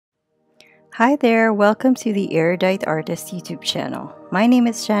Hi there, welcome to the Erudite Artist YouTube channel. My name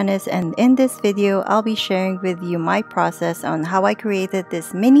is Janice, and in this video I'll be sharing with you my process on how I created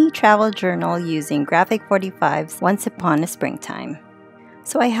this mini travel journal using graphic 45s once upon a springtime.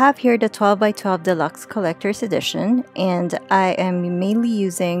 So I have here the 12 by 12 Deluxe Collector's Edition, and I am mainly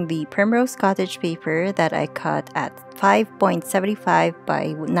using the Primrose Cottage paper that I cut at 5.75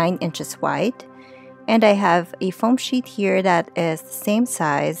 by 9 inches wide. And I have a foam sheet here that is the same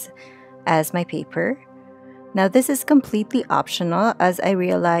size as my paper. Now this is completely optional as I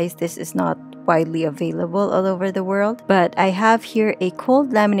realize this is not widely available all over the world, but I have here a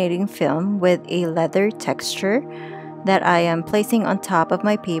cold laminating film with a leather texture that I am placing on top of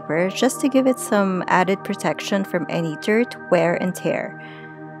my paper just to give it some added protection from any dirt, wear, and tear.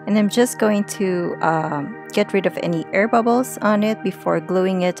 And I'm just going to get rid of any air bubbles on it before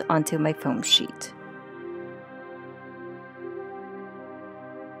gluing it onto my foam sheet.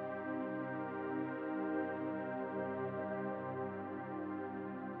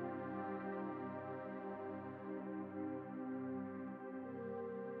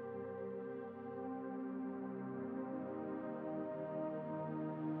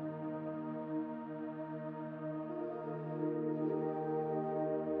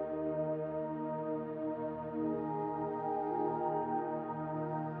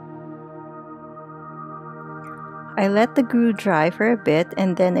 I let the glue dry for a bit,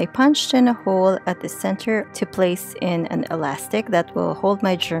 and then I punched in a hole at the center to place in an elastic that will hold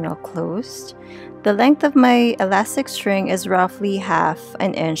my journal closed. The length of my elastic string is roughly half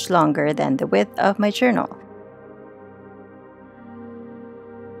an inch longer than the width of my journal.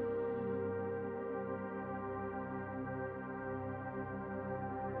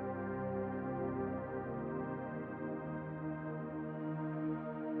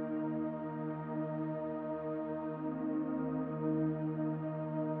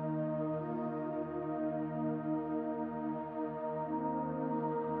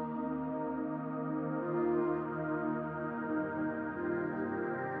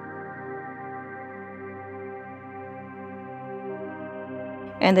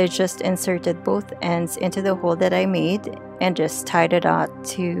 And I just inserted both ends into the hole that I made and just tied it out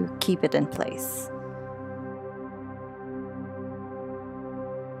to keep it in place.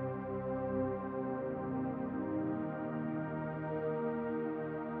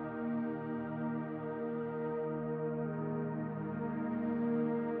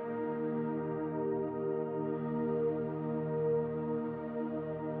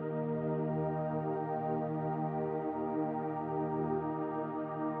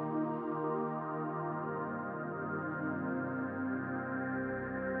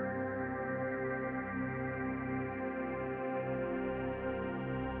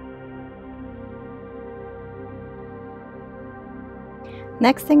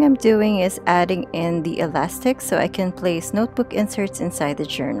 Next thing I'm doing is adding in the elastic so I can place notebook inserts inside the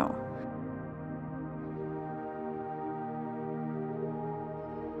journal.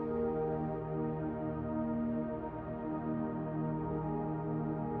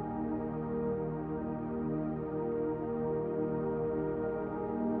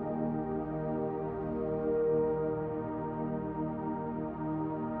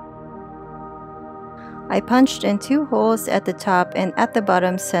 I punched in 2 holes at the top and at the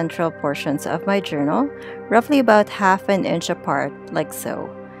bottom central portions of my journal, roughly about half an inch apart, like so,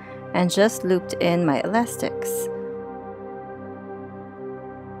 and just looped in my elastics.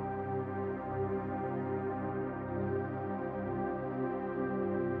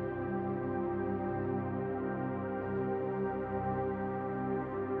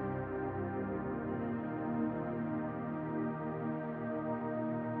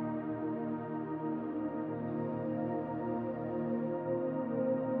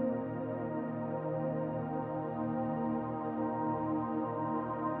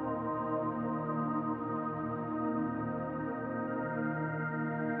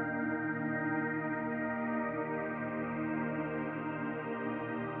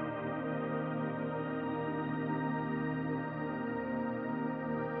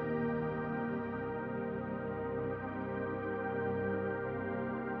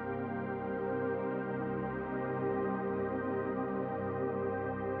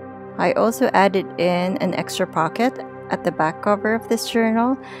 I also added in an extra pocket at the back cover of this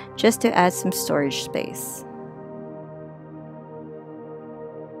journal just to add some storage space.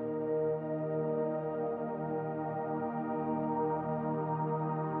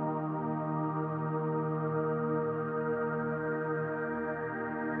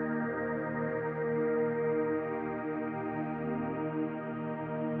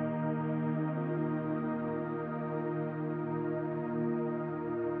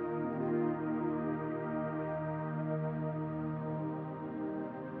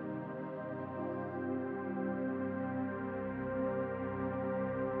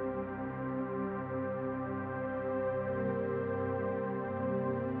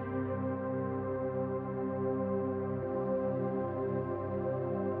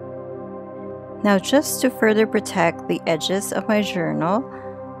 Now, just to further protect the edges of my journal,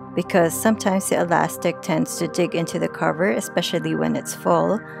 because sometimes the elastic tends to dig into the cover, especially when it's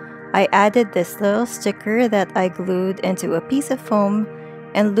full, I added this little sticker that I glued into a piece of foam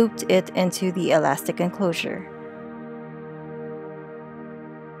and looped it into the elastic enclosure.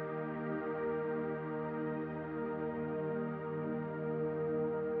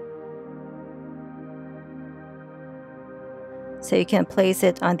 So you can place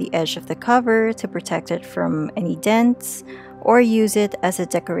it on the edge of the cover to protect it from any dents, or use it as a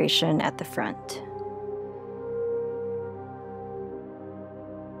decoration at the front.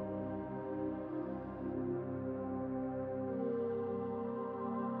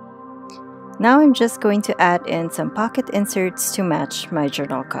 Now I'm just going to add in some pocket inserts to match my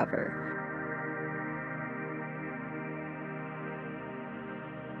journal cover.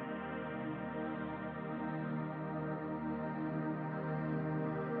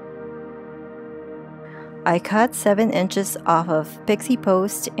 I cut 7 inches off of pixie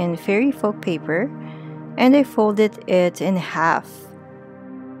post in fairy folk paper, and I folded it in half,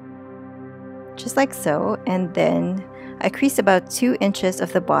 just like so, and then I creased about 2 inches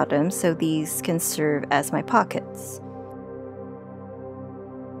of the bottom so these can serve as my pockets.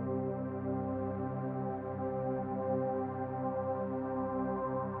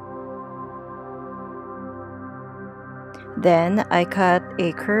 Then I cut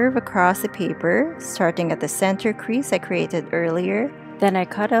a curve across the paper, starting at the center crease I created earlier. Then I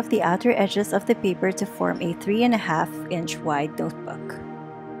cut off the outer edges of the paper to form a 3.5-inch wide notebook.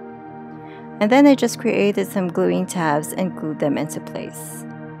 And then I just created some gluing tabs and glued them into place.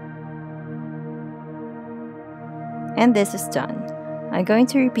 And this is done. I'm going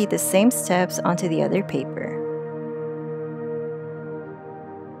to repeat the same steps onto the other paper.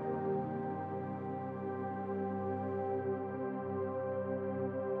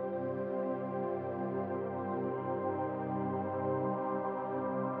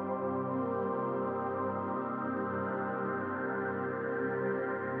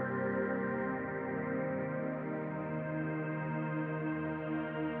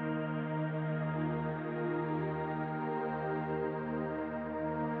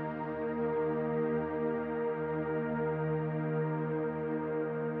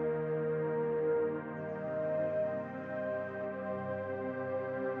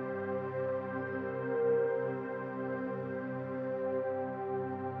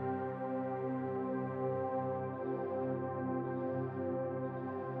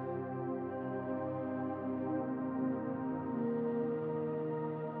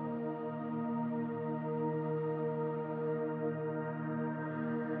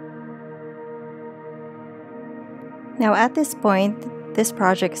 Now at this point, this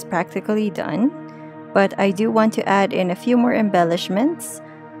project is practically done, but I do want to add in a few more embellishments.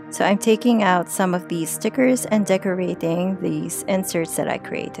 So I'm taking out some of these stickers and decorating these inserts that I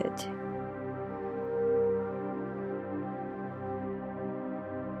created.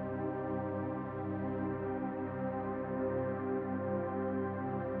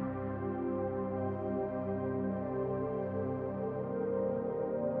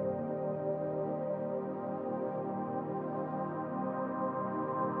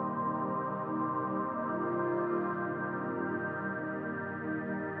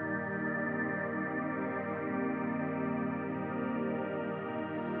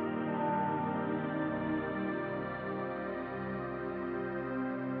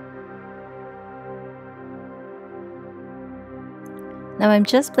 Now I'm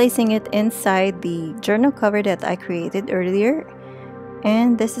just placing it inside the journal cover that I created earlier,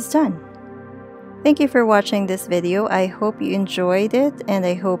 and this is done. Thank you for watching this video. I hope you enjoyed it, and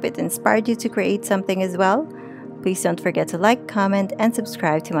I hope it inspired you to create something as well. Please don't forget to like, comment, and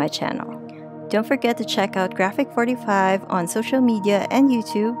subscribe to my channel. Don't forget to check out Graphic45 on social media and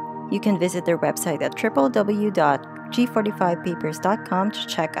YouTube. You can visit their website at www.g45papers.com to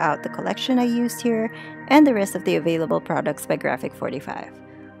check out the collection I used here and the rest of the available products by Graphic45.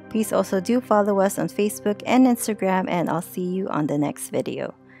 Please also do follow us on Facebook and Instagram, and I'll see you on the next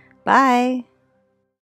video. Bye!